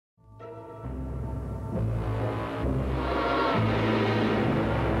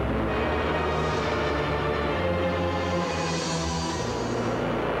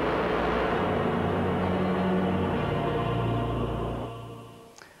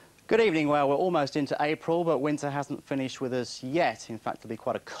Good evening. Well, we're almost into April, but winter hasn't finished with us yet. In fact, it'll be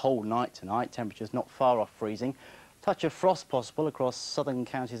quite a cold night tonight. Temperatures not far off freezing. Touch of frost possible across southern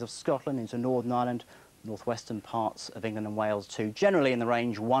counties of Scotland into Northern Ireland, northwestern parts of England and Wales too. Generally in the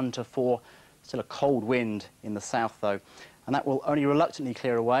range 1 to 4. Still a cold wind in the south though, and that will only reluctantly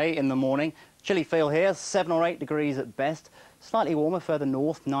clear away in the morning. Chilly feel here, 7 or 8 degrees at best. Slightly warmer further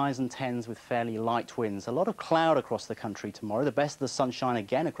north, 9s and 10s with fairly light winds. A lot of cloud across the country tomorrow. The best of the sunshine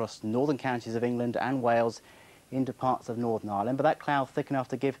again across northern counties of England and Wales into parts of Northern Ireland. But that cloud thick enough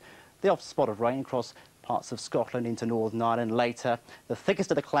to give the odd spot of rain across parts of Scotland into Northern Ireland later. The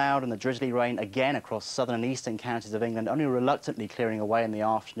thickest of the cloud and the drizzly rain again across southern and eastern counties of England, only reluctantly clearing away in the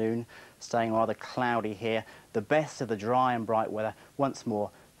afternoon, staying rather cloudy here. The best of the dry and bright weather once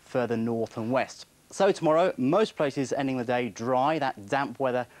more further north and west. So tomorrow, most places ending the day dry, that damp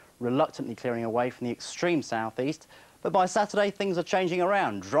weather reluctantly clearing away from the extreme southeast. But by Saturday, things are changing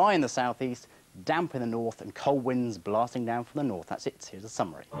around. Dry in the southeast, damp in the north, and cold winds blasting down from the north. That's it. Here's a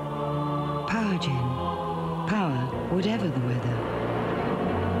summary. Power Gen. Power, whatever the weather.